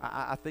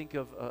I think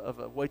of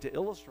a way to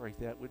illustrate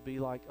that would be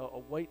like a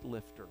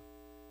weightlifter.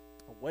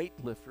 A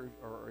weightlifter,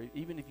 or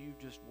even if you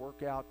just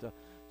work out to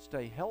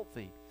stay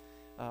healthy.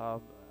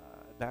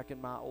 Back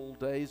in my old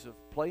days of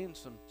playing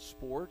some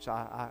sports,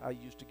 I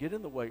used to get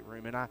in the weight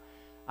room, and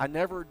I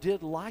never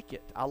did like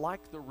it. I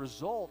liked the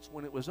results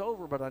when it was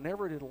over, but I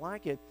never did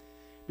like it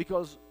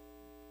because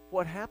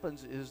what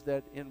happens is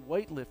that in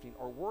weightlifting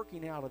or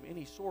working out of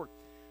any sort,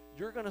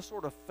 you're going to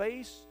sort of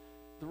face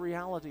the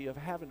reality of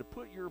having to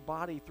put your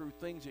body through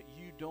things that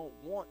you don't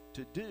want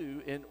to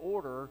do in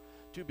order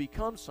to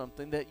become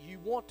something that you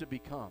want to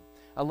become.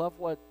 I love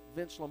what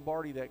Vince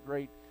Lombardi, that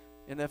great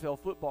NFL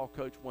football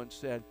coach, once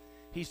said.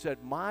 He said,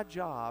 my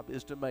job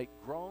is to make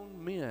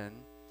grown men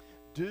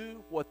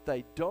do what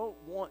they don't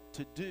want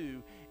to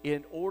do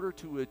in order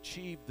to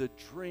achieve the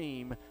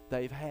dream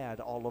they've had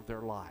all of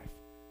their life.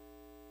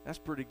 That's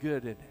pretty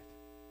good, isn't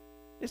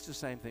it? It's the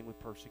same thing with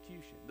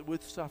persecution,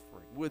 with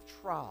suffering, with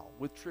trial,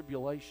 with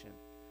tribulation.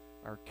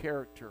 Our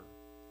character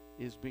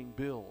is being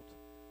built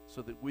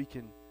so that we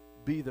can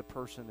be the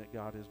person that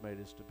God has made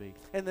us to be.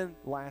 And then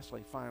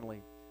lastly,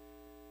 finally,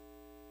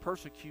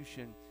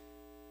 persecution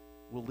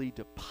will lead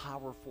to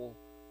powerful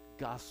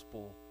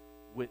gospel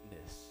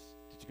witness.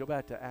 Did you go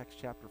back to Acts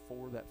chapter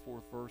 4, that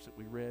 4th verse that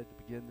we read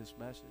to begin this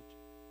message?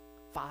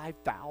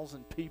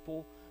 5,000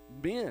 people,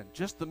 men,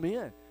 just the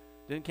men.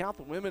 Didn't count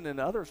the women and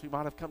others who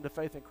might have come to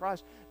faith in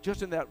Christ.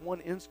 Just in that one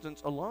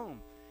instance alone,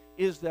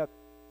 is that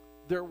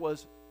there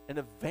was an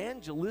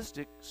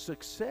evangelistic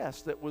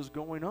success that was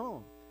going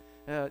on.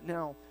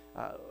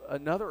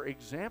 Another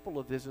example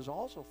of this is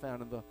also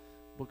found in the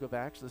book of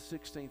Acts, the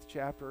 16th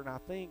chapter, and I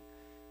think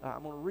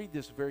I'm going to read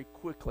this very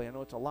quickly. I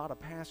know it's a lot of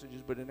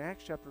passages, but in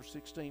Acts chapter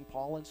 16,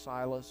 Paul and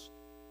Silas,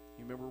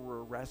 you remember,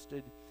 were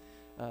arrested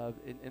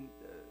and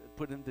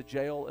put into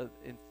jail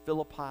in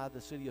Philippi,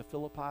 the city of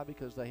Philippi,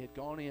 because they had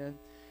gone in,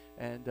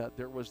 and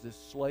there was this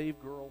slave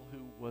girl who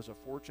was a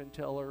fortune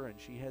teller, and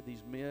she had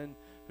these men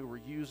who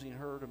were using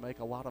her to make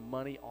a lot of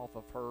money off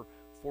of her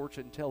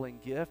fortune-telling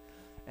gift.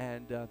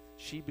 And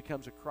she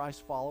becomes a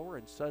Christ follower,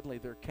 and suddenly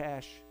their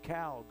cash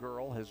cow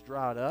girl has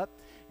dried up,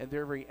 and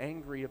they're very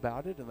angry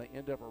about it, and they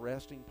end up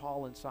arresting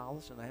Paul and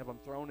Silas, and they have them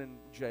thrown in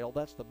jail.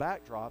 That's the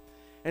backdrop.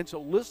 And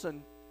so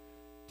listen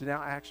to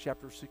now Acts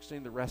chapter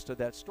 16, the rest of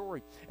that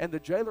story. And the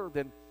jailer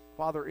then,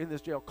 while they're in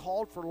this jail,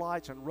 called for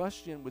lights and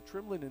rushed in with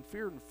trembling and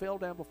fear and fell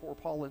down before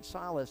Paul and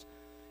Silas.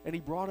 And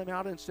he brought him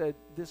out and said,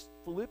 this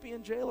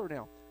Philippian jailer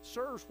now,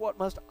 sirs, what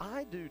must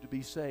I do to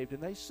be saved?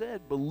 And they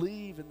said,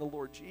 believe in the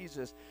Lord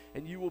Jesus,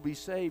 and you will be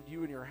saved,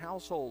 you and your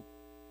household.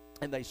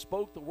 And they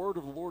spoke the word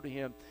of the Lord to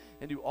him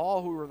and to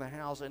all who were in the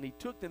house. And he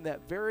took them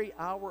that very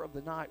hour of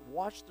the night,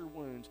 washed their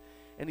wounds,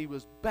 and he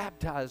was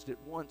baptized at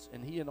once,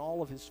 and he and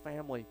all of his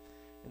family.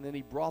 And then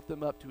he brought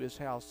them up to his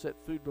house, set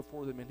food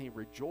before them, and he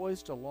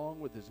rejoiced along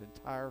with his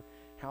entire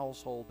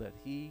household that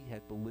he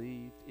had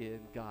believed in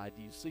God.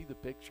 Do you see the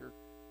picture?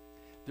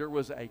 There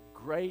was a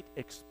great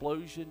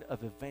explosion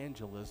of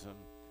evangelism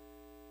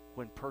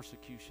when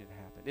persecution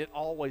happened. It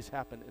always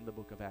happened in the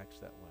book of Acts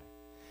that way.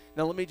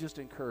 Now, let me just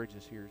encourage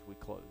us here as we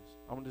close.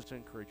 I want just to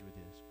encourage you with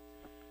this.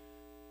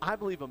 I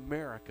believe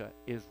America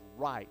is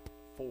ripe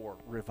for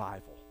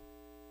revival.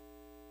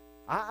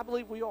 I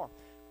believe we are.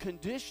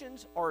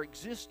 Conditions are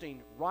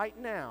existing right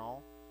now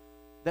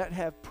that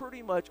have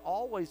pretty much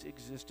always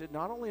existed,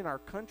 not only in our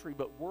country,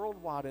 but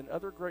worldwide in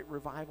other great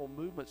revival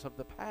movements of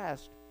the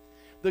past.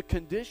 The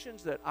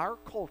conditions that our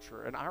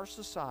culture and our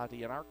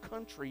society and our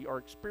country are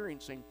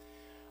experiencing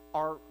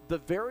are the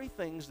very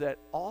things that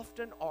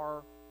often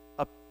are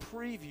a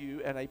preview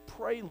and a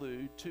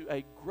prelude to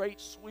a great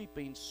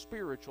sweeping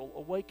spiritual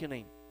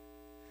awakening.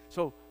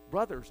 So,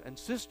 brothers and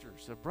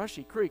sisters of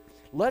Brushy Creek,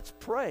 let's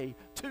pray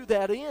to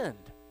that end,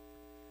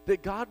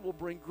 that God will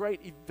bring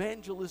great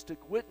evangelistic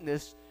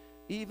witness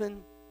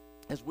even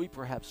as we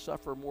perhaps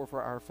suffer more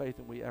for our faith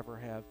than we ever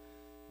have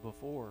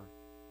before.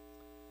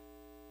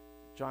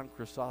 John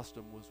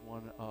Chrysostom was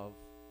one of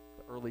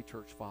the early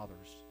church fathers.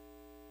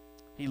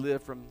 He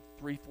lived from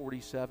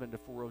 347 to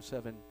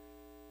 407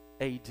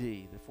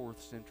 A.D., the 4th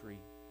century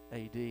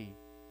A.D.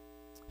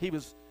 He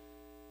was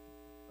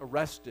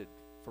arrested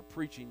for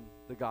preaching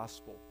the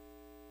gospel,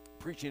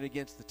 preaching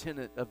against the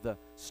tenet of the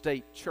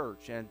state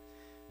church, and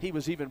he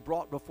was even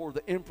brought before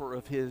the emperor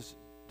of his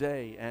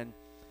day. And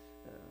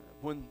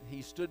when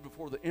he stood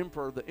before the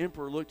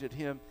emperor looked at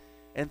him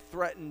and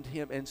threatened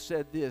him and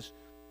said this.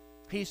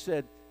 He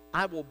said,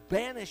 I will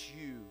banish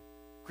you,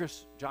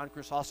 John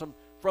Chrysostom,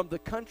 from the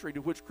country.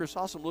 To which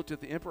Chrysostom looked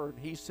at the emperor and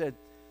he said,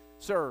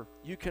 sir,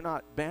 you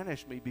cannot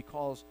banish me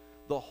because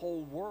the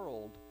whole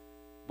world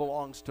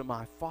belongs to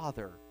my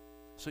Father,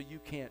 so you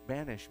can't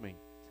banish me.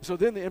 So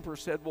then the emperor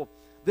said, well,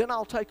 then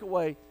I'll take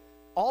away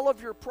all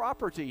of your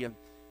property. And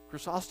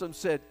Chrysostom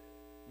said,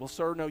 well,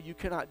 sir, no, you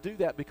cannot do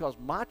that because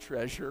my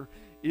treasure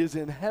is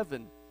in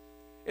heaven.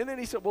 And then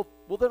he said, well,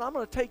 then I'm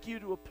going to take you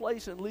to a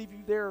place and leave you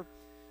there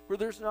where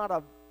there's not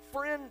a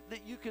friend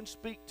that you can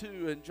speak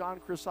to. And John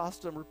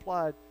Chrysostom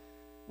replied,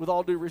 with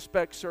all due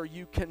respect, sir,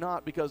 you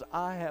cannot, because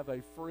I have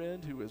a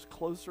friend who is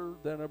closer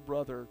than a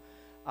brother.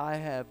 I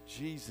have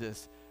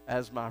Jesus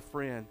as my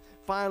friend.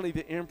 Finally,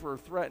 the emperor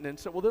threatened and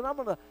said, well, then I'm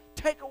going to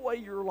take away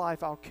your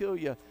life. I'll kill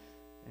you.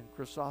 And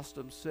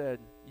Chrysostom said,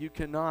 you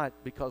cannot,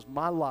 because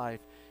my life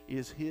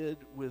is hid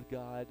with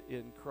God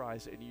in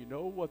Christ. And you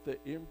know what the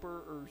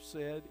emperor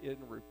said in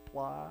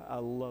reply? I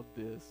love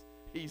this.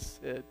 He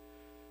said,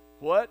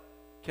 what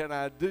can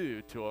I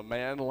do to a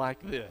man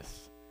like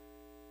this?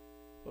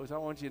 Folks, I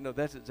want you to know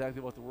that's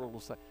exactly what the world will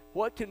say.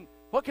 What can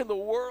the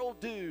world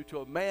do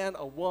to a man,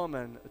 a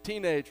woman, a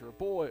teenager, a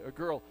boy, a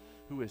girl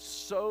who is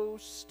so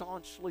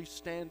staunchly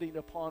standing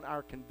upon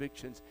our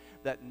convictions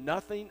that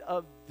nothing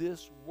of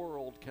this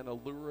world can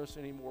allure us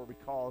anymore?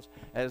 Because,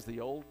 as the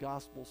old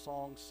gospel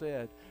song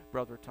said,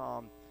 Brother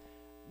Tom,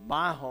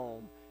 my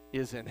home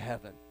is in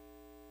heaven.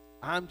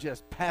 I'm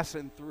just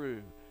passing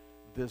through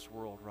this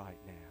world right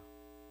now.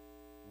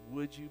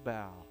 Would you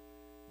bow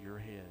your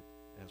head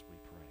as we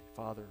pray?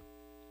 Father,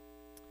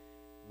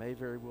 may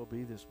very well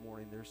be this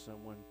morning there's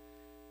someone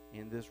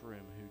in this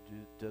room who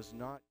does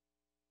not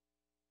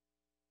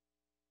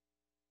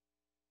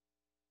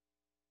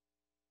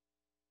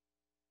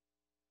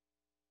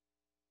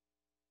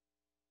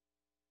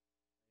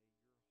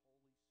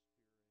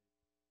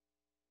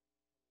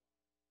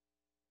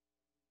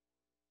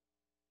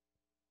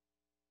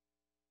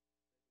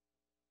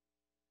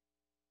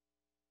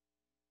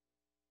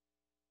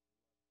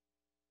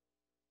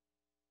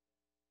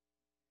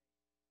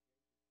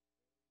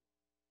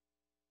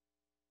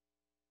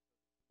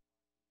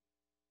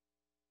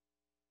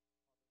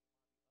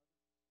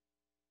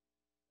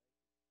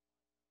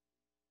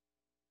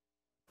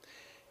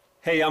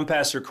Hey, I'm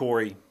Pastor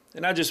Corey,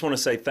 and I just want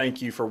to say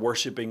thank you for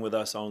worshiping with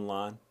us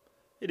online.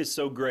 It is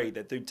so great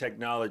that through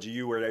technology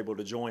you were able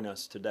to join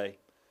us today.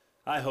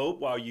 I hope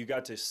while you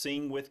got to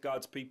sing with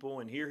God's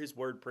people and hear His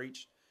word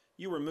preached,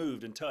 you were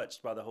moved and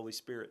touched by the Holy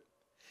Spirit.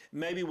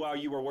 Maybe while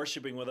you were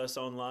worshiping with us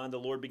online, the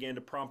Lord began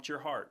to prompt your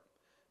heart.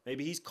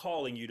 Maybe He's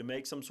calling you to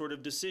make some sort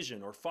of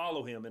decision or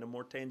follow Him in a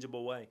more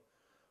tangible way.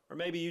 Or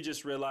maybe you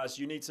just realized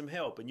you need some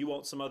help and you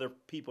want some other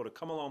people to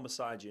come along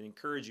beside you and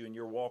encourage you in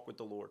your walk with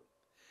the Lord.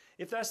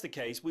 If that's the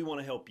case, we want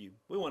to help you.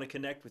 We want to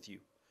connect with you.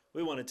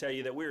 We want to tell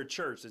you that we're a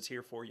church that's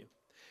here for you.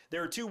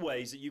 There are two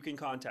ways that you can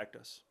contact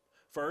us.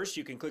 First,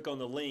 you can click on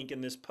the link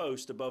in this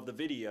post above the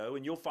video,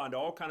 and you'll find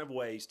all kinds of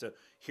ways to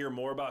hear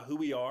more about who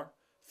we are,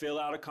 fill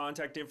out a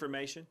contact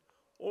information,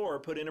 or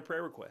put in a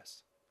prayer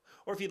request.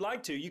 Or if you'd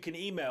like to, you can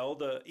email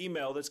the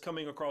email that's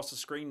coming across the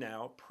screen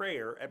now,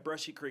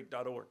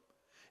 prayer@brushycreek.org.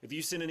 If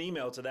you send an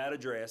email to that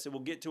address, it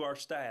will get to our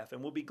staff,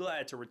 and we'll be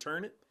glad to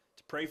return it,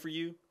 to pray for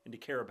you, and to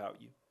care about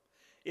you.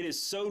 It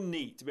is so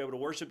neat to be able to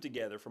worship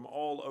together from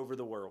all over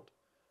the world.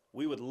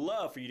 We would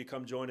love for you to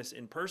come join us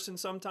in person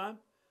sometime,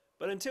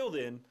 but until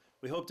then,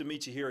 we hope to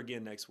meet you here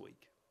again next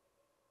week.